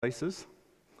Places.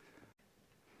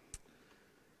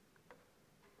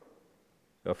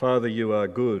 Our Father, you are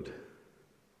good,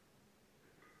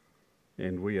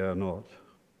 and we are not.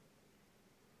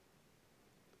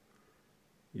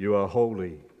 You are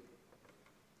holy,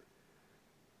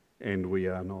 and we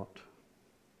are not.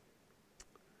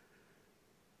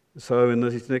 So in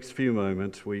these next few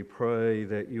moments, we pray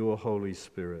that your Holy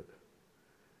Spirit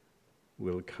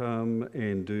will come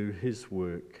and do his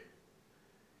work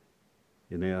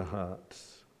in our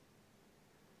hearts,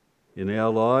 in our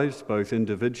lives, both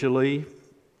individually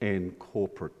and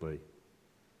corporately.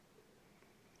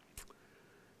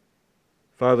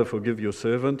 Father, forgive your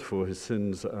servant, for his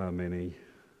sins are many,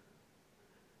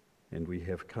 and we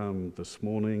have come this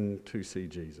morning to see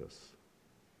Jesus.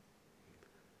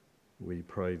 We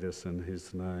pray this in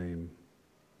his name.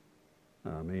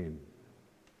 Amen.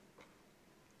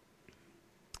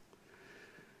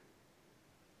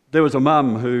 There was a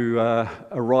mum who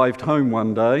arrived home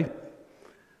one day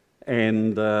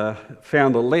and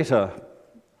found a letter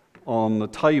on the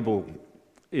table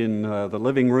in the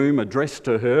living room addressed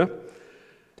to her.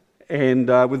 And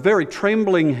with very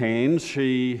trembling hands,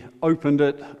 she opened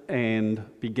it and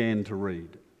began to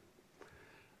read.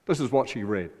 This is what she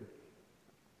read.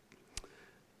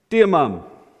 Dear Mum,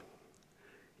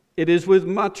 it is with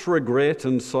much regret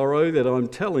and sorrow that I'm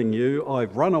telling you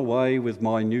I've run away with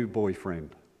my new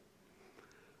boyfriend.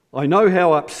 I know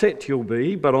how upset you'll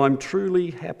be, but I'm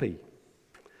truly happy.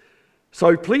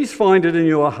 So please find it in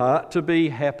your heart to be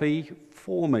happy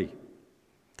for me.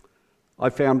 I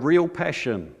found real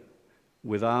passion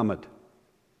with Ahmed.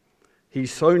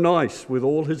 He's so nice with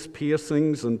all his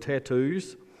piercings and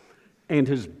tattoos and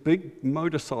his big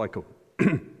motorcycle.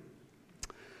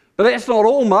 But that's not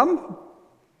all, Mum.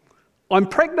 I'm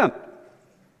pregnant.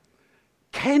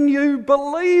 Can you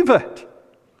believe it?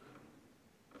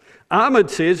 Ahmed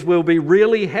says we'll be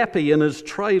really happy in his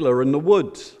trailer in the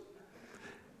woods.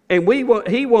 And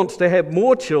he wants to have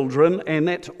more children, and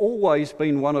that's always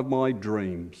been one of my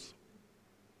dreams.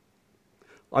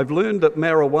 I've learned that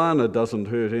marijuana doesn't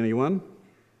hurt anyone.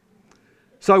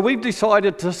 So we've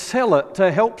decided to sell it to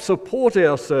help support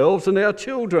ourselves and our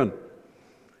children.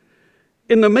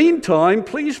 In the meantime,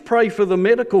 please pray for the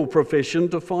medical profession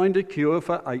to find a cure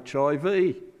for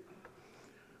HIV.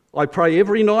 I pray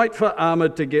every night for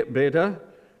Ahmed to get better.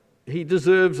 He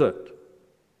deserves it.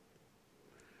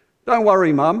 Don't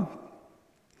worry, Mum.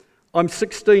 I'm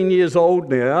 16 years old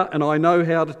now and I know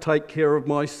how to take care of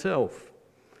myself.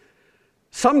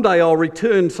 Someday I'll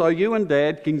return so you and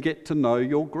Dad can get to know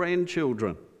your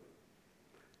grandchildren.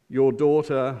 Your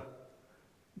daughter,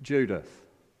 Judith.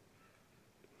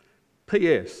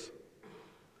 P.S.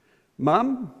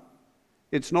 Mum,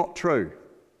 it's not true.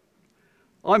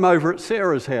 I'm over at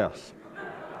Sarah's house.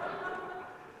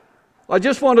 I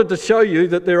just wanted to show you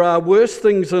that there are worse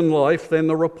things in life than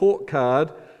the report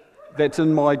card that's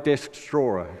in my desk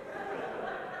drawer.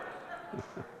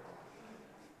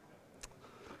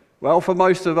 Well, for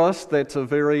most of us, that's a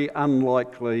very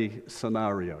unlikely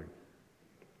scenario.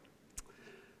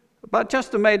 But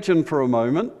just imagine for a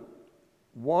moment,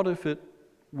 what if it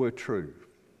were true?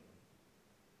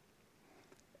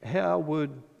 How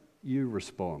would you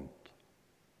respond?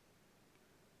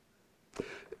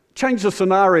 Change the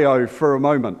scenario for a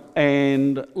moment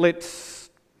and let's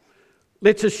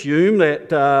assume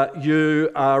that you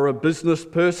are a business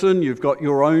person, you've got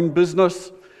your own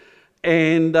business,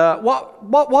 and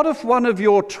what if one of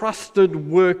your trusted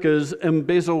workers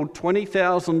embezzled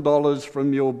 $20,000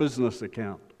 from your business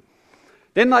account?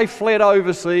 Then they fled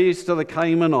overseas to the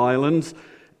Cayman Islands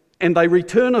and they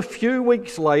return a few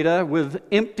weeks later with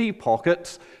empty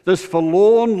pockets, this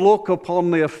forlorn look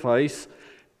upon their face,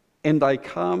 and they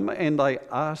come and they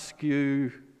ask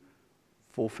you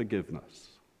for forgiveness.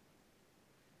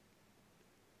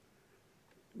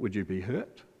 Would you be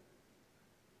hurt?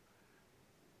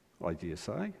 I dare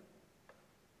say.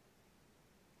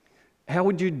 How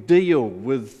would you deal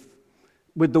with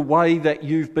the way that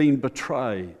you've been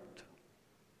betrayed?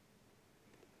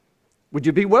 Would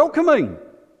you be welcoming?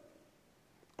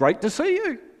 Great to see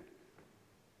you.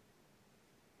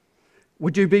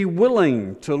 Would you be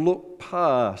willing to look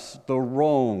past the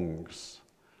wrongs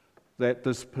that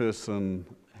this person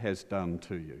has done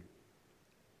to you?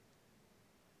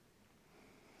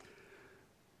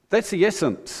 That's the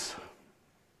essence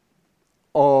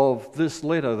of this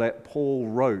letter that Paul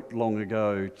wrote long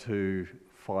ago to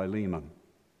Philemon.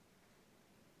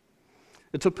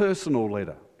 It's a personal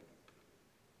letter.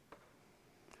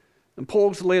 And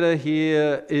Paul's letter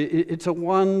here, it's a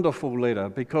wonderful letter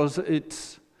because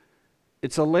it's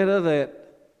a letter that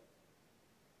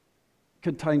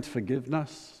contains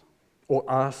forgiveness or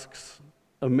asks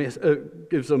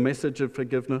gives a message of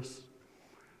forgiveness.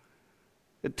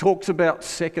 It talks about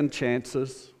second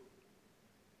chances.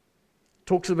 It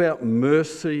talks about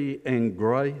mercy and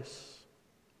grace.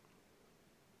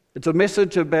 It's a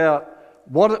message about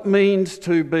what it means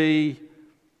to be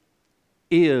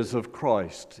heirs of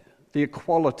Christ, the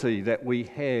equality that we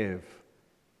have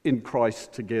in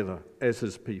Christ together as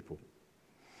his people.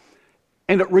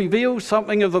 And it reveals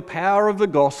something of the power of the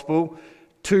gospel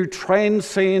to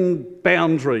transcend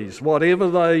boundaries, whatever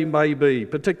they may be,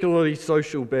 particularly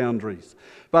social boundaries.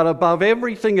 But above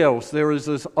everything else, there is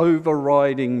this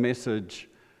overriding message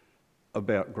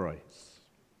about grace.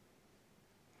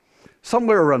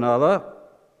 Somewhere or another,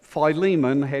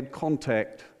 Philemon had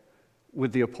contact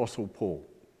with the Apostle Paul.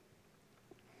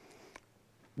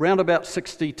 Round about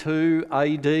 62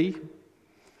 AD,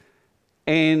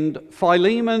 and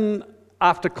Philemon,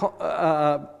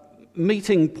 after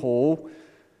meeting Paul,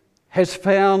 has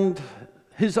found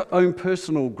his own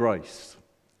personal grace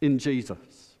in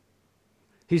Jesus.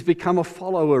 He's become a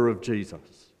follower of Jesus.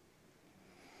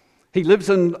 He lives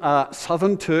in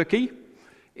southern Turkey,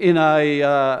 in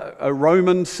a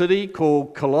Roman city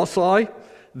called Colossae.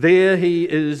 There he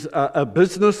is a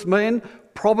businessman,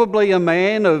 probably a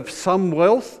man of some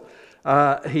wealth.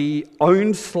 He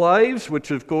owned slaves, which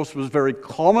of course was very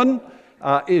common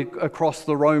across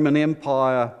the Roman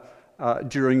Empire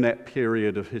during that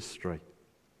period of history.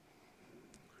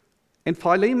 And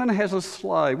Philemon has a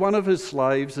slave. One of his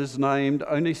slaves is named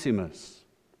Onesimus.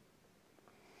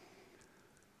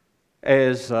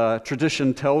 As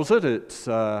tradition tells it, it's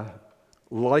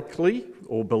likely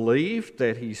or believed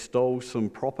that he stole some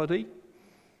property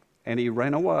and he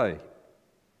ran away.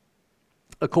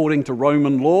 According to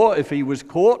Roman law, if he was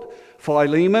caught,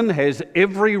 Philemon has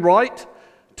every right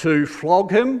to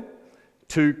flog him,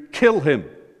 to kill him,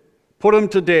 put him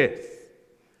to death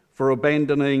for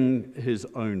abandoning his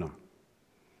owner.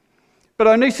 But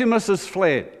Onesimus has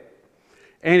fled,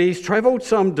 and he's travelled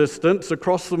some distance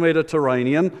across the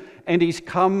Mediterranean, and he's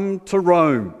come to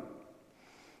Rome.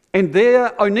 And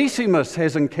there Onesimus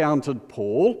has encountered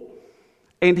Paul,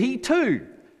 and he too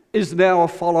is now a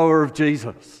follower of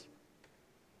Jesus.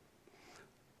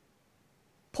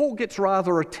 Paul gets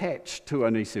rather attached to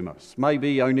Onesimus.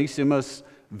 Maybe Onesimus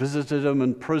visited him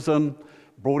in prison,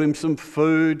 brought him some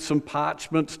food, some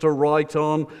parchments to write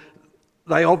on.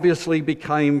 They obviously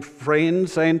became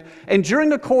friends, and during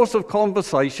the course of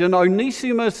conversation,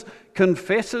 Onesimus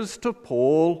confesses to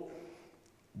Paul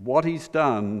what he's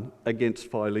done against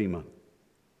Philemon.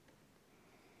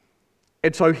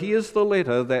 And so here's the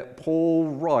letter that Paul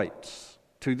writes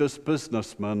to this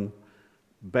businessman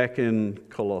back in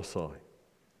Colossae.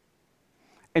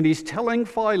 And he's telling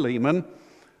Philemon,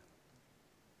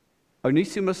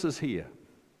 Onesimus is here.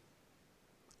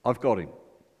 I've got him.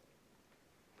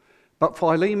 But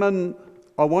Philemon,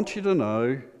 I want you to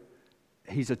know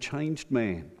he's a changed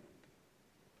man.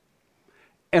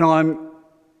 And I'm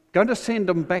going to send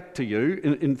him back to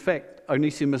you. In fact,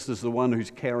 Onesimus is the one who's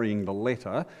carrying the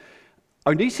letter.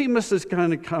 Onesimus is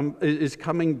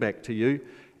coming back to you,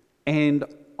 and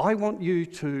I want you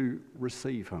to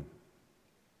receive him.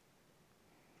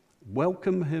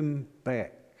 Welcome him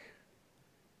back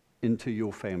into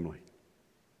your family.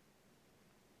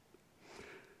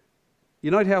 You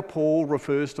note how Paul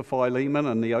refers to Philemon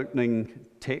in the opening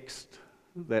text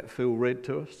that Phil read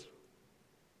to us?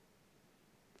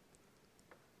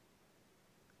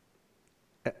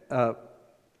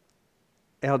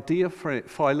 Our dear friend,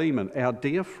 Philemon, our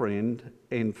dear friend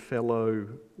and fellow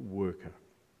worker.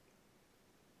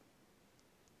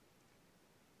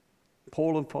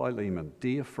 Paul and Philemon,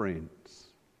 dear friends.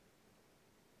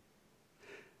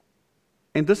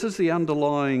 And this is the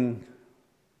underlying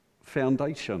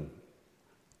foundation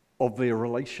of their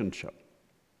relationship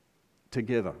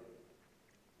together.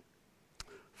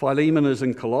 Philemon is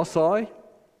in Colossae.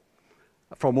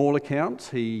 From all accounts,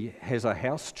 he has a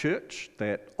house church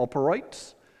that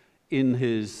operates in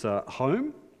his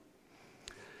home.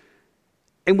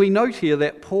 And we note here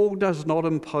that Paul does not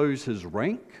impose his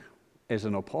rank as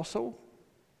an apostle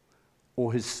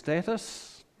or his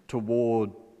status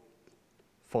toward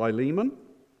Philemon.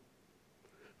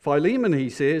 Philemon, he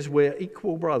says, we're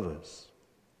equal brothers.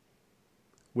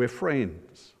 We're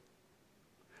friends.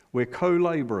 We're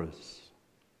co-laborers.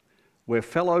 We're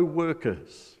fellow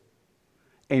workers.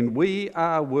 And we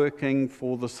are working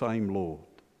for the same Lord.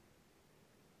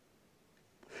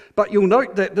 But you'll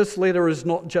note that this letter is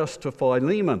not just to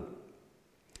Philemon.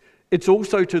 It's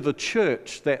also to the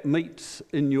church that meets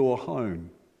in your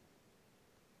home.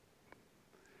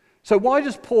 So why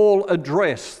does Paul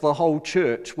address the whole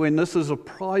church when this is a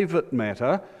private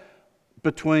matter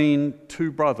between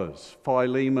two brothers,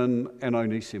 Philemon and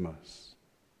Onesimus.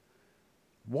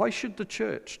 Why should the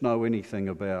church know anything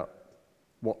about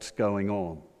what's going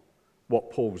on, what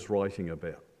Paul's writing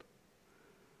about?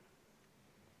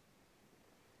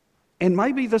 And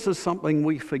maybe this is something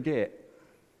we forget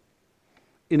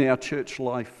in our church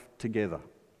life together.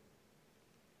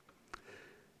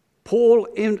 Paul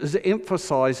is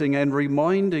emphasizing and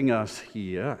reminding us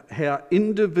here how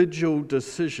individual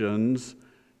decisions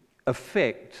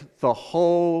affect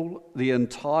the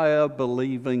entire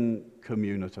believing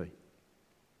community.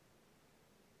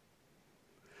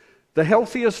 The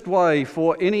healthiest way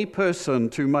for any person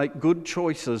to make good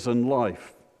choices in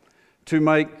life, to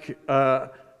make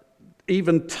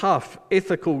even tough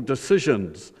ethical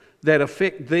decisions that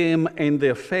affect them and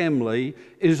their family,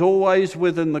 is always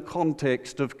within the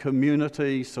context of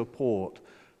community support,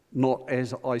 not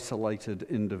as isolated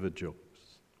individuals.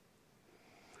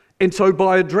 And so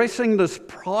by addressing this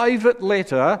private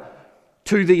letter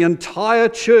to the entire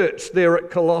church there at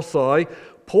Colossae,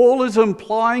 Paul is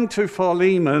implying to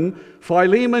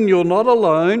Philemon, you're not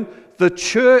alone. The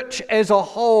church as a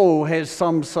whole has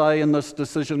some say in this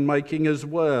decision-making as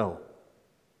well,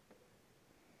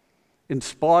 in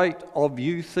spite of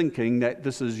you thinking that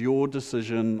this is your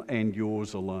decision and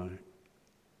yours alone.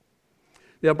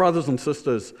 Now, brothers and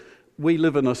sisters, we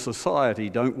live in a society,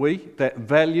 don't we, that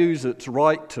values its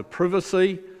right to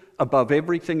privacy above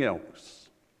everything else.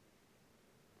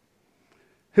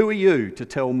 Who are you to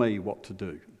tell me what to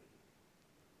do?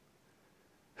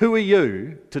 Who are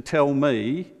you to tell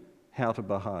me how to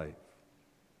behave?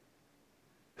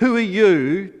 Who are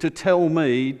you to tell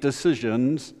me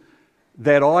decisions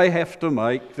that I have to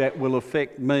make that will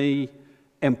affect me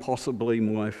and possibly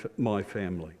my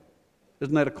family?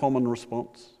 Isn't that a common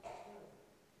response?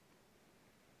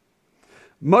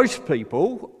 Most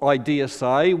people, I dare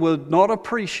say, would not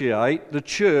appreciate the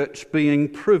church being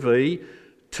privy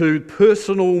to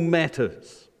personal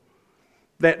matters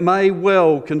that may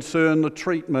well concern the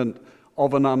treatment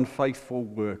of an unfaithful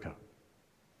worker.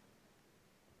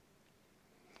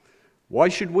 Why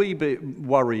should we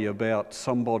worry about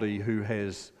somebody who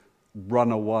has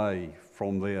run away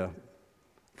from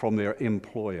their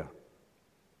employer?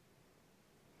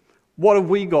 What have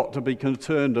we got to be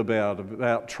concerned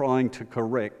about trying to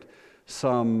correct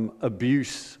some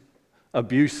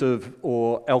abusive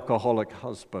or alcoholic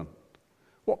husband?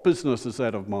 What business is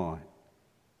that of mine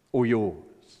or yours?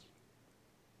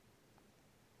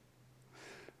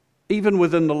 Even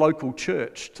within the local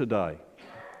church today,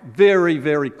 very,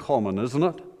 very common, isn't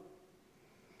it?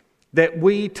 That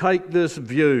we take this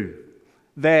view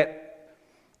that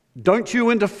don't you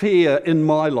interfere in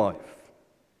my life.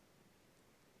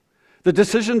 The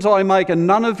decisions I make are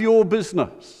none of your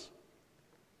business.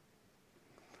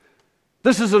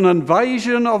 This is an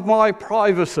invasion of my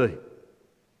privacy.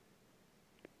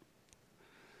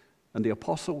 And the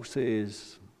apostle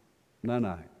says,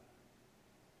 no.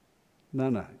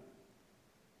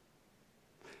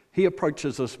 He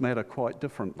approaches this matter quite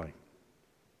differently.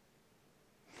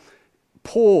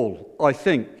 Paul, I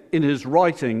think, in his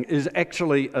writing is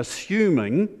actually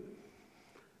assuming,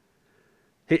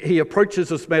 he approaches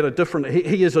this matter differently.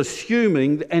 He is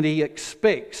assuming and he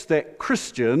expects that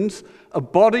Christians, a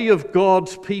body of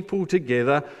God's people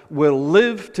together, will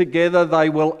live together, they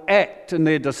will act in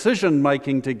their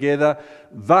decision-making together,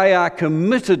 they are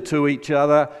committed to each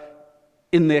other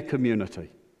in their community.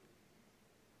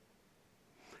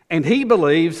 And he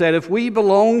believes that if we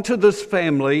belong to this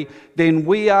family, then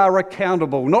we are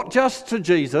accountable, not just to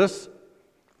Jesus,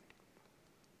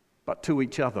 but to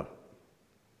each other.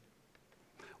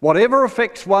 Whatever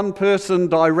affects one person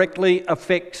directly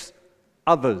affects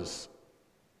others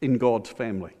in God's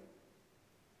family.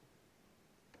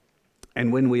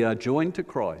 And when we are joined to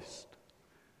Christ,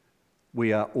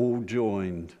 we are all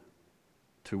joined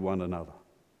to one another.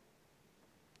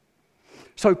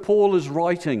 So Paul is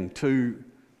writing to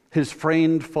his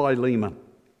friend Philemon.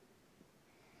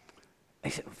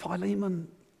 He said, Philemon,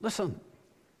 listen.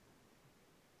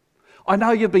 I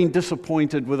know you've been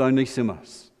disappointed with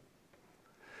Onesimus.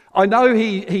 I know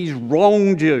he's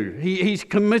wronged you. He's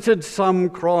committed some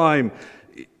crime.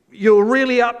 You're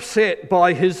really upset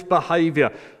by his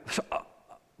behavior.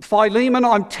 Philemon,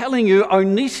 I'm telling you,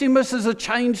 Onesimus is a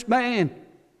changed man.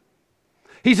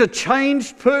 He's a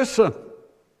changed person.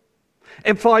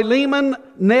 And Philemon,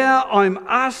 now I'm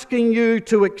asking you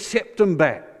to accept him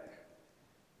back.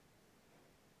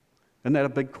 Isn't that a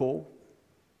big call?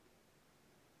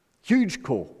 Huge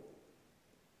call.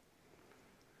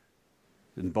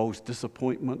 It involves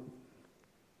disappointment,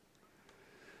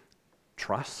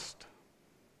 trust.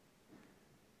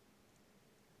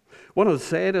 One of the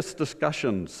saddest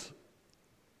discussions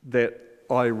that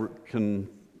I can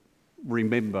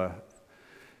remember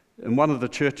in one of the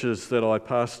churches that I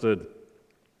pastored,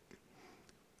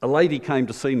 a lady came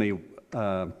to see me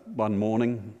one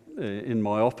morning in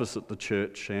my office at the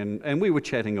church, and we were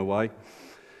chatting away.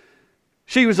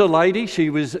 She was a lady. She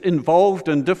was involved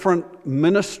in different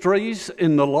ministries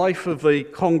in the life of the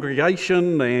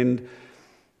congregation, and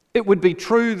it would be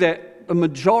true that the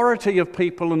majority of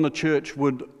people in the church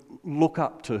would look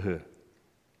up to her.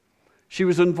 She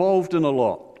was involved in a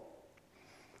lot.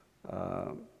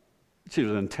 She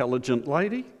was an intelligent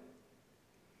lady.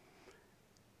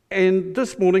 And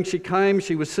this morning she came,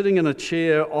 she was sitting in a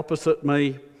chair opposite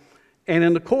me, and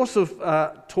in the course of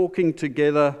talking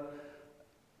together,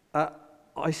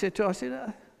 I said to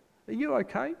her, are you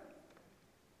okay?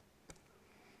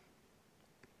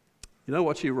 You know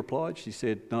what she replied? She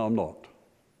said, no, I'm not.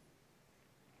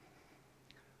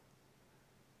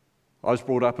 I was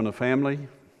brought up in a family.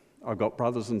 I've got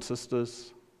brothers and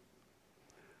sisters.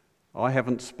 I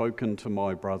haven't spoken to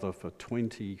my brother for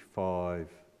 25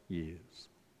 years.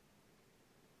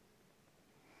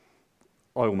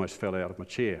 I almost fell out of my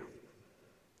chair.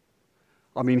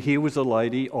 I mean, here was a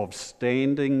lady of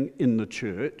standing in the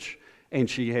church, and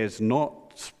she has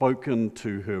not spoken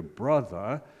to her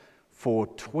brother for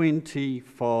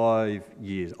 25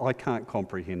 years. I can't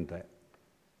comprehend that.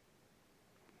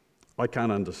 I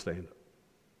can't understand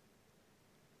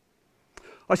it.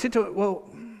 I said to her,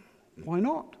 well, why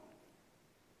not?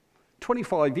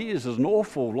 25 years is an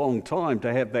awful long time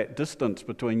to have that distance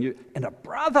between you and a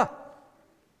brother.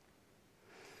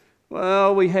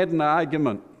 Well, we had an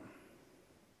argument,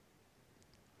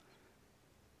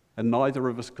 and neither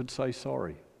of us could say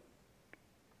sorry.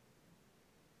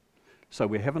 So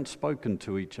we haven't spoken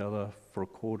to each other for a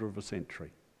quarter of a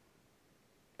century.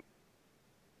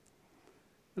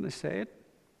 Isn't it sad?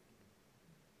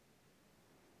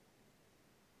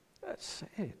 That's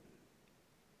sad.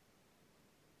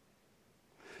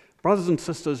 Brothers and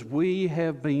sisters, we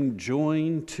have been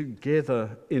joined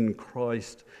together in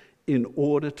Christ in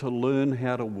order to learn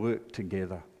how to work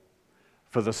together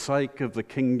for the sake of the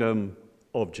kingdom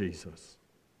of Jesus.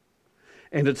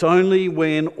 And it's only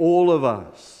when all of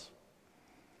us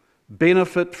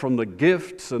benefit from the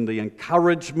gifts and the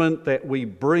encouragement that we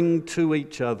bring to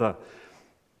each other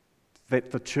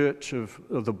that the church of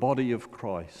the body of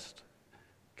Christ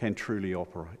can truly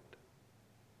operate.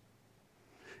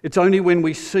 It's only when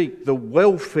we seek the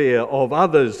welfare of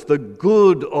others, the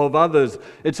good of others,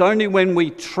 it's only when we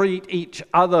treat each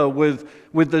other with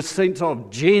the sense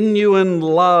of genuine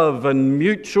love and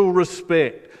mutual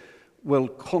respect will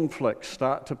conflicts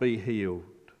start to be healed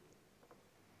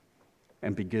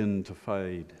and begin to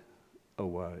fade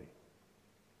away.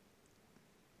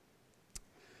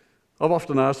 I've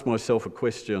often asked myself a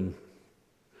question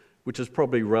which is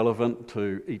probably relevant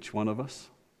to each one of us.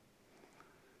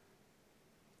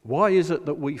 Why is it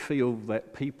that we feel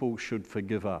that people should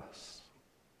forgive us,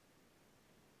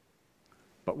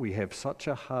 but we have such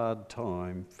a hard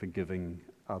time forgiving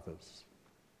others?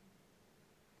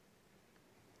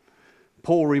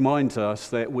 Paul reminds us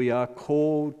that we are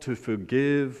called to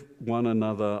forgive one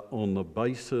another on the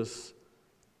basis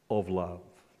of love.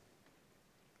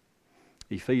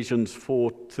 Ephesians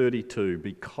 4:32,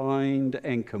 be kind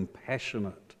and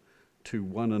compassionate to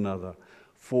one another,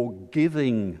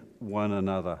 forgiving one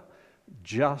another,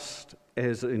 just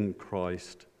as in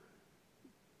Christ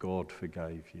God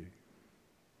forgave you.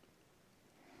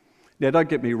 Now, don't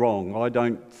get me wrong, I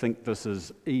don't think this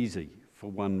is easy for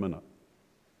 1 minute.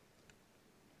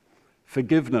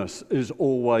 Forgiveness is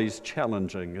always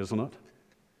challenging, isn't it?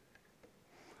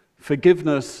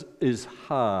 Forgiveness is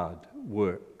hard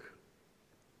work.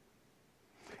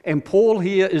 And Paul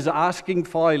here is asking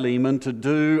Philemon to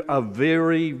do a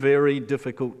very, very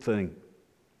difficult thing.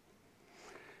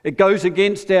 It goes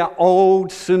against our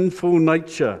old sinful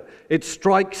nature. It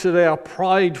strikes at our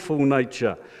prideful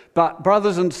nature. But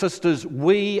brothers and sisters,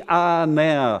 we are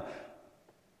now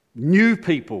new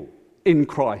people in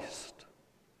Christ.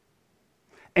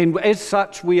 And as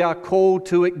such, we are called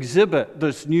to exhibit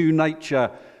this new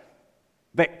nature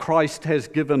that Christ has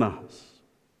given us.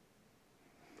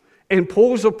 And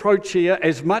Paul's approach here,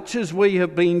 as much as we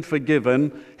have been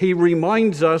forgiven, he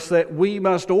reminds us that we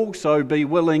must also be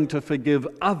willing to forgive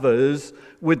others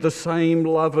with the same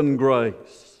love and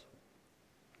grace.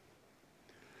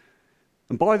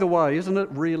 And by the way, isn't it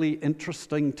really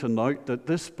interesting to note that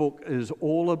this book is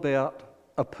all about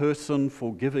a person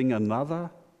forgiving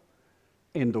another,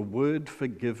 and the word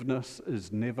forgiveness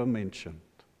is never mentioned?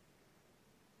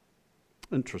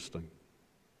 Interesting.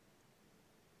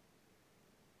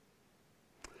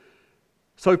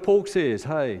 So Paul says,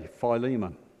 hey,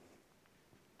 Philemon,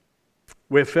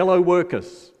 we're fellow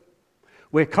workers,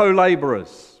 we're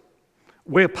co-labourers,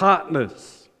 we're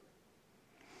partners.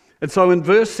 And so in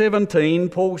verse 17,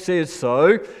 Paul says,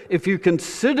 so if you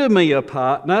consider me a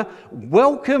partner,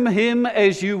 welcome him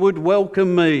as you would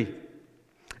welcome me.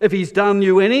 If he's done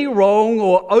you any wrong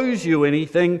or owes you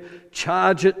anything,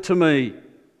 charge it to me.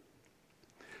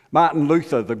 Martin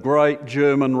Luther, the great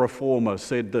German reformer,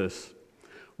 said this: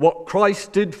 what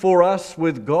Christ did for us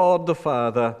with God the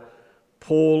Father,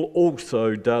 Paul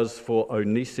also does for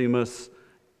Onesimus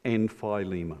and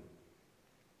Philemon.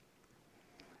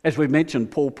 As we've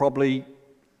mentioned, Paul probably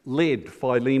led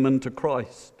Philemon to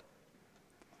Christ.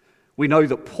 We know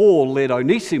that Paul led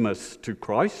Onesimus to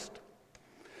Christ.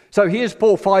 So here's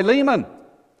Paul. Philemon,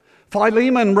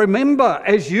 remember,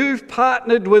 as you've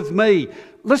partnered with me,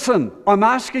 listen, I'm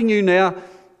asking you now,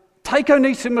 take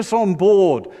Onesimus on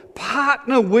board,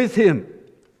 partner with him.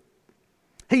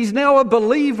 He's now a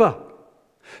believer.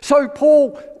 So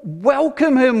Paul,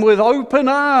 welcome him with open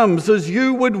arms as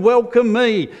you would welcome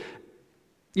me.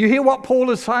 You hear what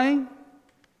Paul is saying?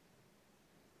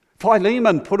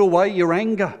 Philemon, put away your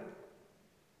anger.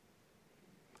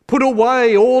 Put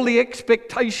away all the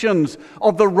expectations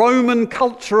of the Roman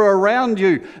culture around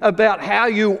you about how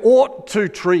you ought to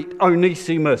treat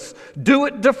Onesimus. Do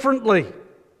it differently.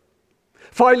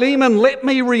 Philemon, let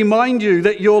me remind you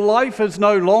that your life is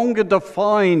no longer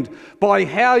defined by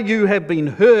how you have been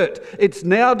hurt. It's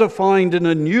now defined in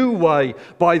a new way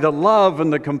by the love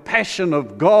and the compassion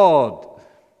of God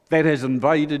that has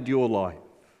invaded your life.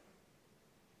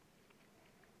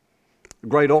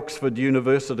 Great Oxford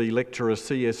University lecturer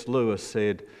C.S. Lewis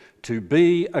said, to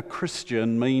be a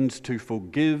Christian means to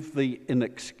forgive the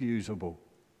inexcusable,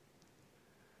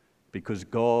 because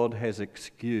God has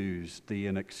excused the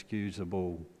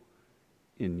inexcusable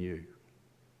in you.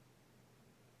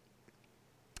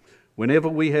 Whenever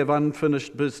we have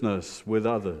unfinished business with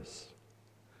others,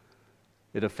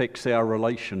 it affects our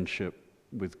relationship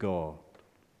with God.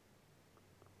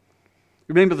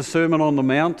 Remember the Sermon on the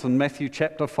Mount in Matthew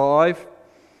chapter 5?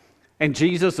 And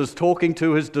Jesus is talking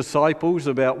to his disciples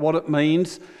about what it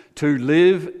means to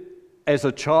live as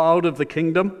a child of the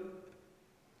kingdom.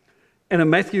 And in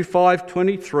Matthew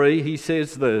 5:23, he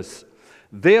says this: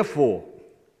 therefore,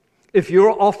 if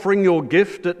you're offering your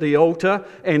gift at the altar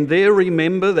and there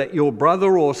remember that your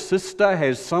brother or sister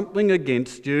has something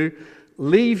against you,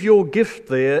 leave your gift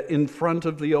there in front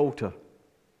of the altar.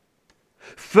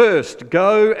 First,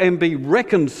 go and be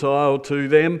reconciled to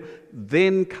them,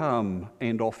 then come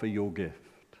and offer your gift.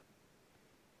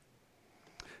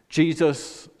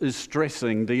 Jesus is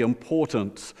stressing the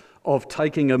importance of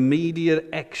taking immediate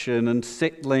action and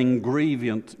settling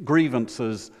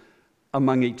grievances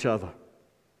among each other.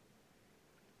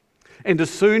 And as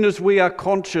soon as we are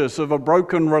conscious of a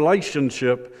broken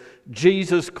relationship,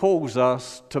 Jesus calls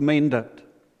us to mend it.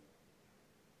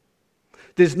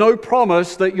 There's no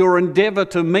promise that your endeavour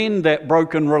to mend that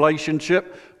broken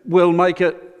relationship will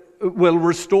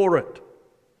restore it,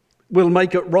 will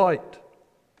make it right.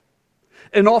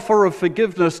 An offer of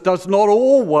forgiveness does not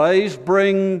always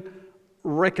bring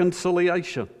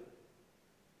reconciliation.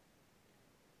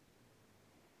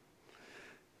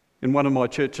 In one of my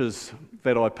churches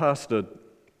that I pastored,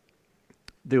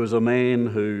 there was a man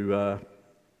who,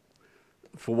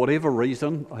 for whatever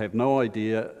reason, I have no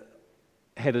idea,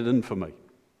 had it in for me.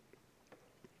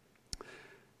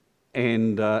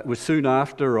 And it was soon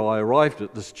after I arrived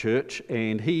at this church,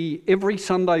 and he, every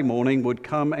Sunday morning, would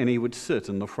come and he would sit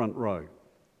in the front row.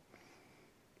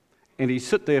 And he'd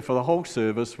sit there for the whole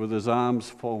service with his arms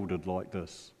folded like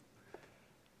this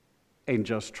and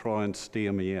just try and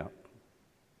stare me out.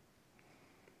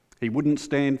 He wouldn't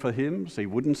stand for hymns, he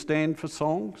wouldn't stand for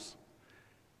songs.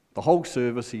 The whole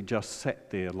service he just sat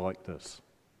there like this.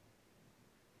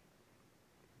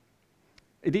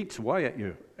 It eats away at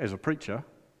you as a preacher.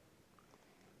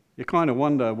 You kind of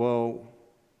wonder, well,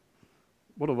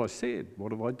 what have I said?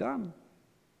 What have I done?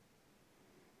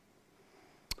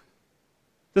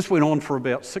 This went on for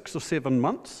about 6 or 7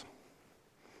 months.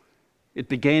 It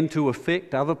began to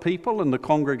affect other people in the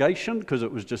congregation because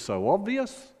it was just so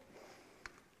obvious.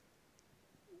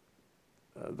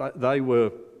 They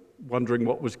were wondering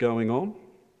what was going on.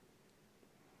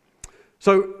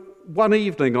 So one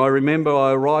evening, I remember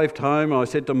I arrived home, I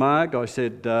said to Marg,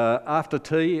 after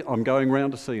tea, I'm going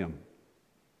round to see him.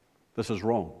 This is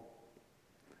wrong.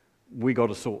 We got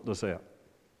to sort this out.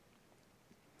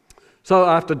 So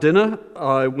after dinner,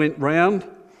 I went round,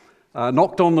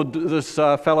 knocked on this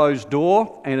fellow's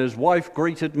door, and his wife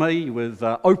greeted me with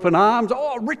open arms.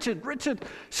 Oh, Richard,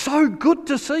 so good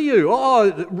to see you.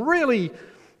 Oh, really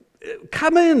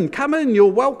Come in,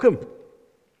 you're welcome.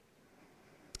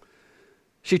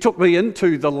 She took me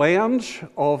into the lounge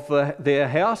of their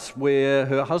house where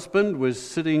her husband was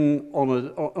sitting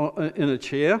in a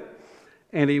chair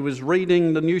and he was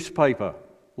reading the newspaper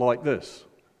like this.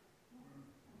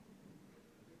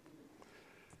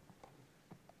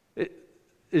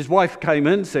 His wife came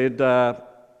in and said,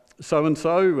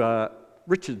 so-and-so,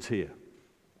 Richard's here.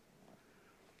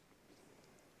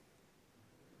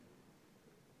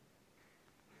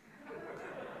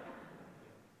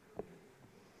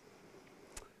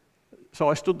 So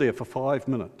I stood there for 5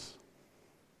 minutes,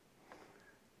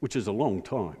 which is a long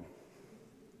time.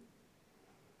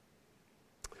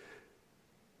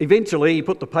 Eventually, he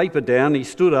put the paper down, he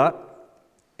stood up,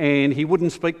 and he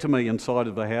wouldn't speak to me inside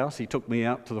of the house. He took me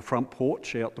out to the front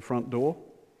porch, out the front door.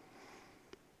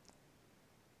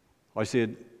 I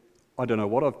said, I don't know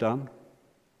what I've done,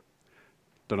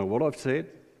 don't know what I've said,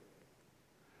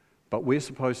 but we're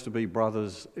supposed to be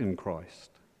brothers in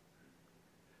Christ,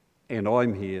 and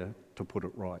I'm here to put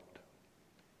it right.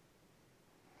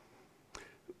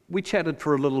 We chatted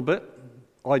for a little bit.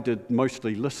 I did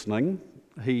mostly listening.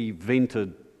 He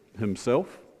vented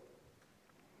himself.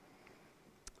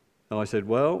 And I said,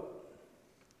 well,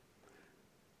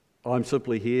 I'm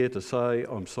simply here to say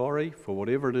I'm sorry for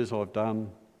whatever it is I've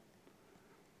done.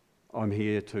 I'm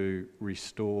here to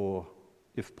restore,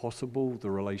 if possible, the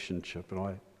relationship. And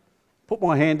I put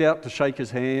my hand out to shake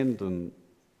his hand and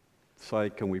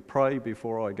say, can we pray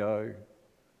before I go?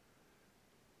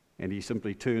 And he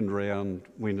simply turned around,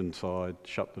 went inside,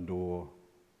 shut the door.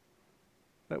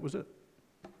 That was it.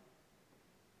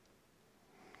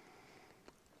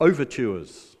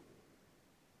 Overtures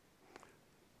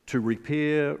to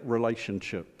repair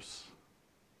relationships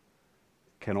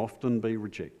can often be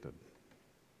rejected.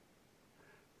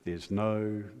 There's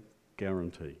no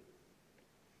guarantee.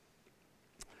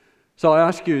 So I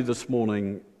ask you this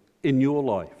morning, in your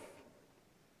life,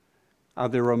 are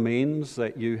there amends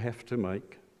that you have to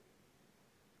make?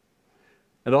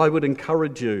 And I would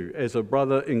encourage you as a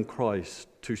brother in Christ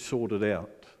to sort it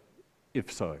out,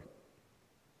 if so.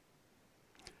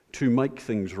 To make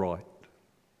things right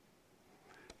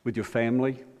with your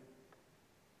family,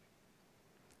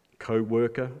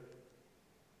 co-worker,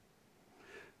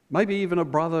 maybe even a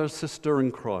brother or sister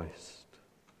in Christ.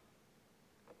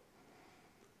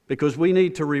 Because we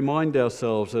need to remind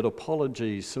ourselves that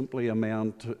apologies simply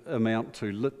amount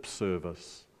to lip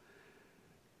service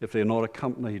if they're not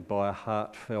accompanied by a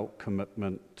heartfelt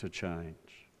commitment to change.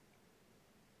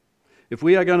 If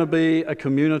we are going to be a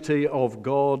community of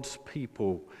God's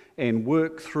people and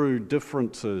work through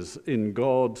differences in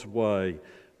God's way,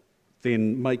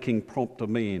 then making prompt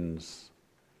amends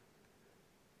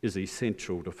is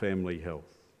essential to family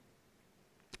health.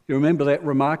 You remember that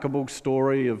remarkable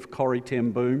story of Corrie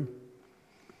ten Boom,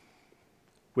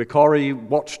 where Corrie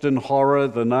watched in horror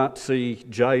the Nazi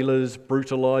jailers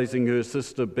brutalising her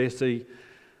sister Bessie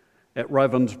at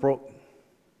Ravensbrück.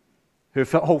 Her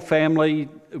whole family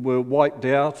were wiped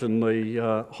out in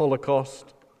the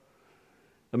Holocaust.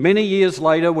 And many years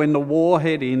later, when the war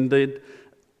had ended,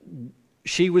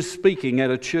 she was speaking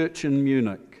at a church in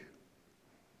Munich.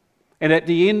 And at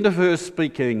the end of her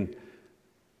speaking,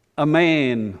 a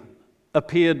man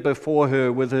appeared before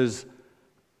her with his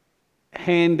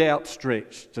hand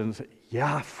outstretched and said,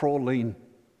 "Ja, Fräulein,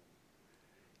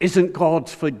 isn't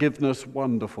God's forgiveness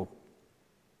wonderful?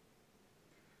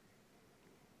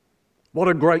 What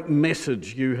a great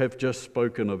message you have just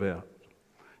spoken about."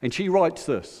 And she writes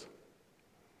this: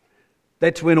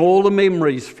 "That's when all the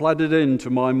memories flooded into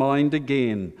my mind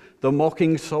again, the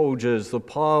mocking soldiers, the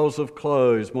piles of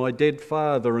clothes, my dead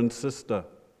father and sister."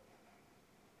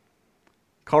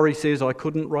 Corrie says, "I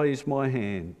couldn't raise my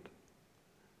hand.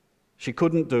 She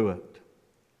couldn't do it.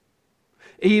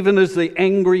 Even as the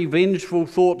angry, vengeful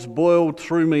thoughts boiled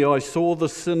through me, I saw the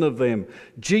sin of them.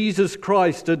 Jesus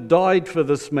Christ had died for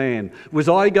this man. Was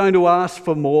I going to ask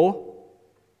for more?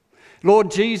 Lord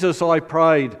Jesus, I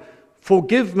prayed,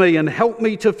 forgive me and help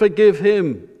me to forgive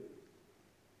him.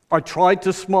 I tried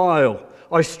to smile.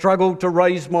 I struggled to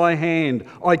raise my hand.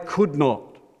 I could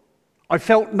not. I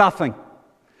felt nothing.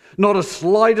 Not a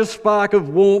slightest spark of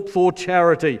warmth or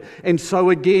charity. And so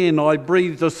again I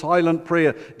breathed a silent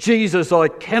prayer. Jesus, I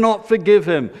cannot forgive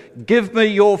him. Give me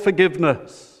your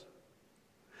forgiveness."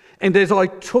 And as I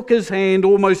took his hand,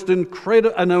 an almost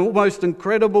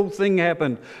incredible thing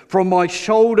happened. From my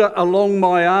shoulder along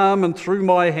my arm and through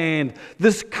my hand,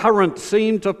 this current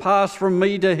seemed to pass from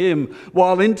me to him,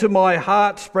 while into my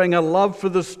heart sprang a love for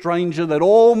the stranger that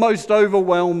almost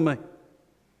overwhelmed me.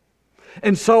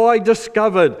 And so I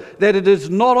discovered that it is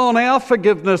not on our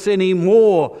forgiveness any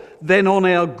more than on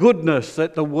our goodness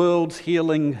that the world's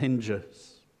healing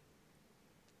hinges,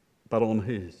 but on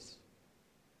His.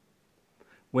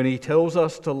 When He tells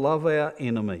us to love our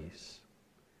enemies,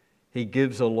 He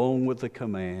gives along with the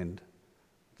command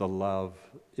the love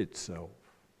itself.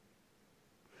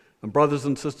 And brothers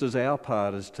and sisters, our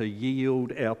part is to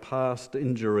yield our past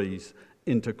injuries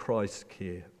into Christ's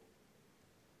care.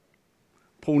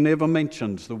 Paul never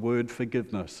mentions the word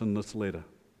forgiveness in this letter,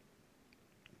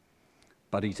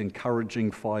 but he's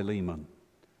encouraging Philemon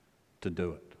to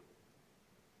do it.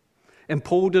 And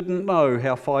Paul didn't know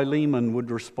how Philemon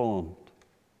would respond.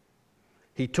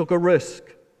 He took a risk.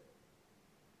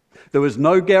 There was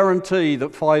no guarantee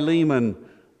that Philemon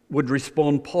would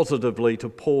respond positively to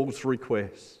Paul's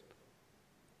request.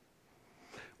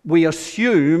 We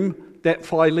assume that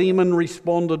Philemon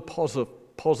responded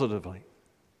positively.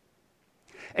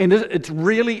 And it's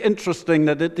really interesting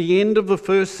that at the end of the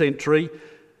first century,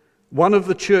 one of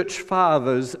the church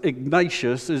fathers,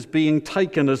 Ignatius, is being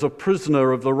taken as a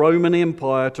prisoner of the Roman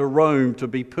Empire to Rome to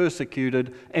be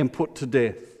persecuted and put to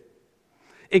death.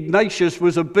 Ignatius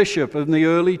was a bishop in the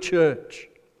early church.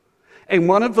 And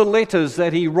one of the letters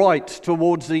that he writes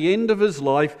towards the end of his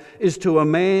life is to a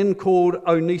man called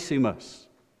Onesimus,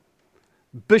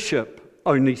 Bishop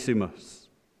Onesimus.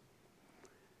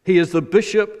 He is the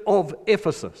bishop of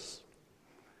Ephesus.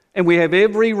 And we have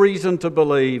every reason to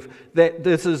believe that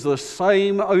this is the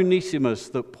same Onesimus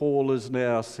that Paul is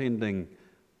now sending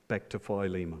back to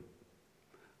Philemon.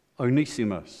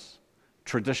 Onesimus,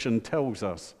 tradition tells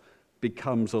us,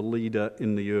 becomes a leader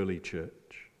in the early church.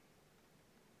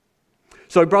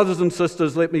 So, brothers and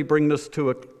sisters, let me bring this to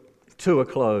a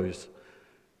close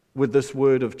with this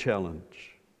word of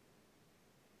challenge.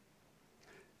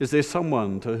 Is there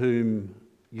someone to whom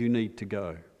you need to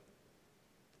go?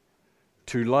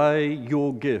 To lay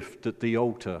your gift at the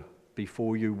altar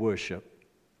before you worship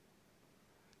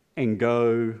and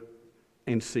go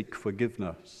and seek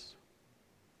forgiveness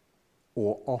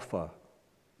or offer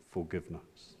forgiveness.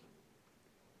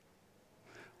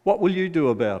 What will you do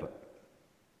about it?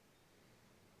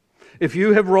 If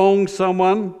you have wronged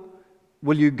someone,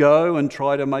 will you go and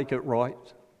try to make it right?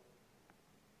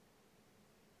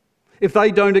 If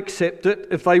they don't accept it,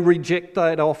 if they reject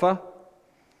that offer,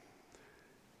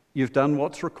 you've done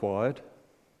what's required.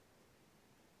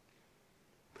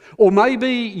 Or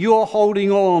maybe you're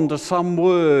holding on to some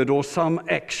word or some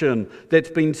action that's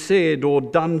been said or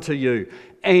done to you,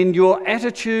 and your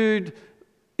attitude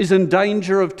is in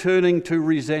danger of turning to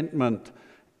resentment.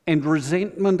 And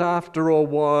resentment, after a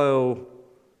while,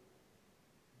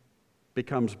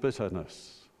 becomes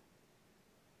bitterness.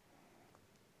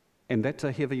 And that's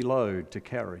a heavy load to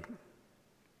carry.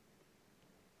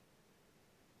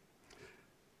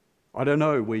 I don't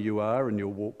know where you are in your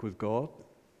walk with God.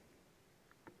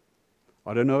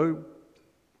 I don't know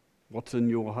what's in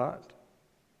your heart.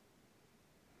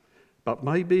 But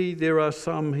maybe there are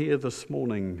some here this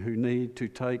morning who need to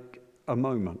take a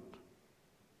moment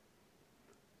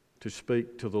to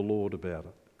speak to the Lord about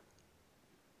it.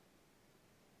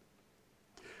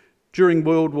 During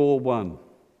World War I,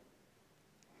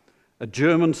 a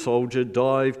German soldier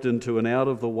dived into an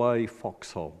out-of-the-way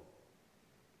foxhole.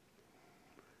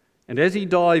 And as he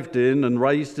dived in and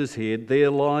raised his head, there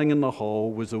lying in the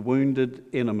hole was a wounded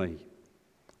enemy,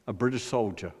 a British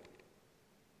soldier.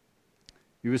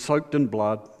 He was soaked in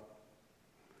blood.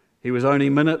 He was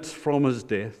only minutes from his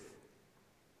death.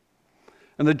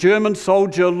 And the German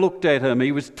soldier looked at him.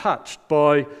 He was touched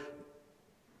by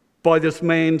this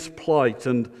man's plight.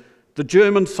 And the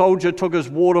German soldier took his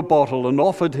water bottle and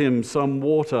offered him some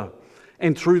water.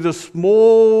 And through the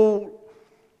small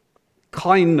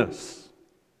kindness,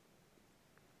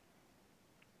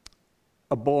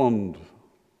 a bond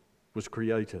was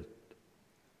created.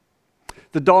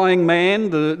 The dying man,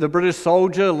 the British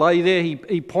soldier, lay there.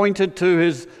 He pointed to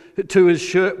his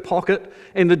shirt pocket,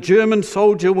 and the German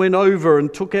soldier went over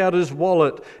and took out his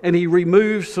wallet, and he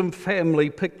removed some family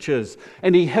pictures,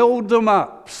 and he held them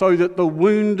up so that the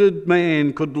wounded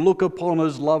man could look upon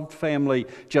his loved family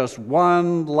just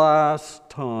one last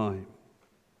time.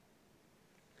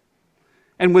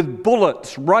 And with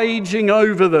bullets raging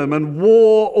over them and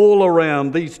war all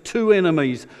around, these two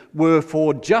enemies were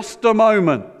for just a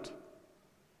moment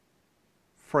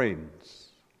friends.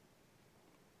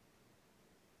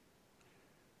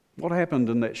 What happened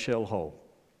in that shell hole?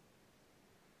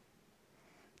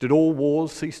 Did all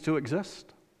wars cease to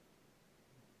exist?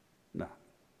 No.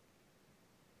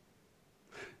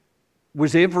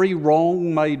 Was every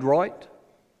wrong made right?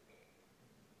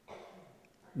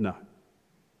 No.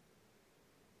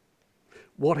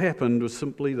 What happened was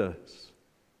simply this,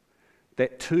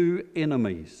 that two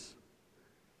enemies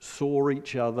saw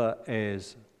each other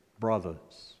as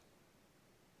brothers,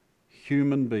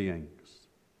 human beings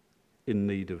in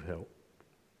need of help.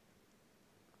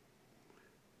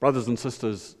 Brothers and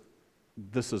sisters,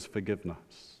 this is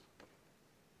forgiveness.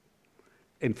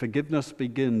 And forgiveness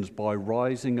begins by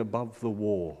rising above the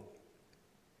war,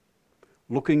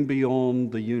 looking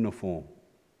beyond the uniform.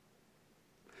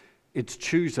 It's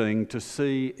choosing to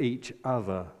see each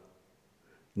other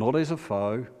not as a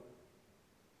foe,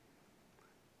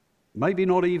 maybe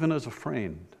not even as a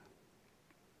friend,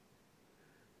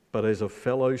 but as a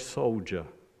fellow soldier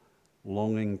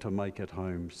longing to make it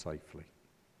home safely.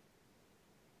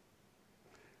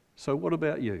 So what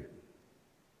about you?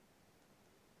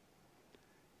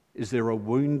 Is there a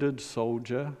wounded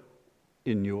soldier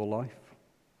in your life?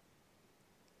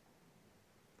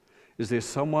 Is there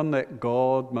someone that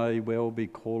God may well be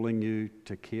calling you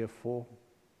to care for?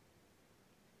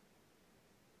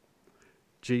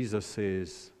 Jesus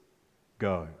says,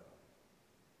 go.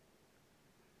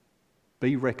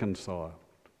 Be reconciled.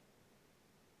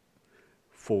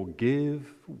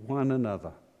 Forgive one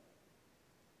another,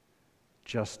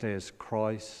 just as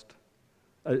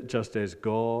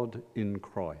God in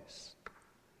Christ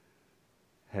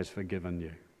has forgiven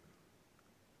you.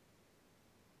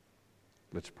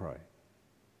 Let's pray.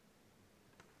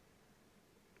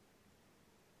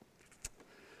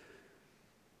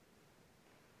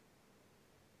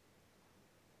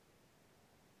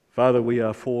 Father, we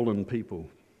are fallen people.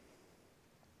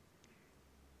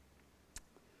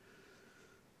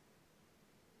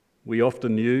 We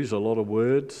often use a lot of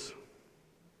words.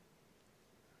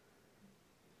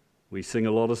 We sing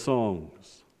a lot of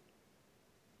songs.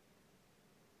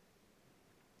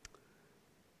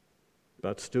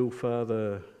 But still,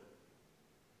 Father,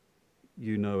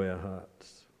 you know our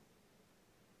hearts.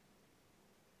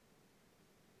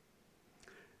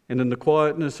 And in the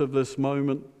quietness of this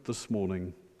moment this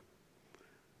morning,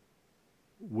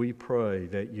 we pray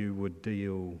that you would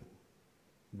deal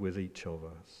with each of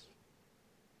us.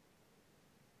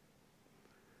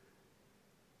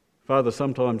 Father,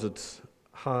 sometimes it's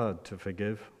hard to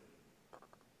forgive.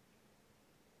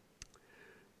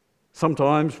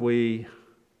 Sometimes we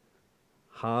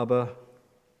harbour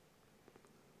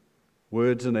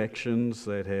words and actions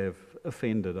that have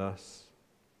offended us.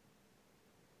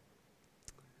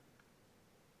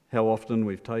 How often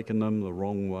we've taken them the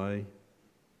wrong way.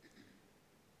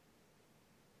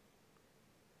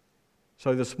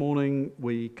 So this morning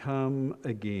we come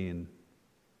again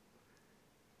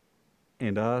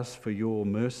and ask for your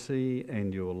mercy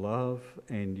and your love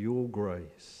and your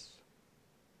grace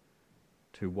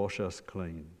to wash us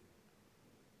clean.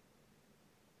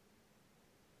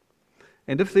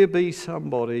 And if there be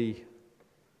somebody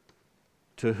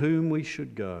to whom we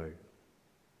should go,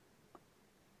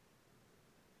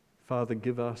 Father,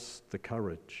 give us the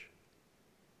courage.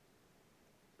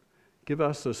 Give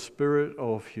us a spirit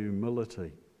of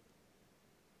humility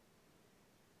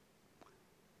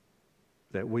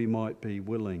that we might be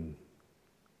willing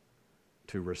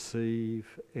to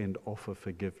receive and offer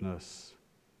forgiveness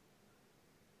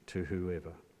to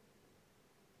whoever.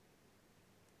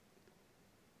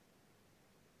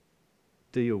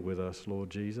 Deal with us,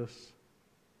 Lord Jesus.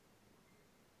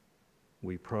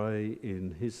 We pray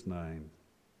in his name.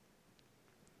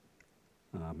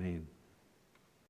 Amen.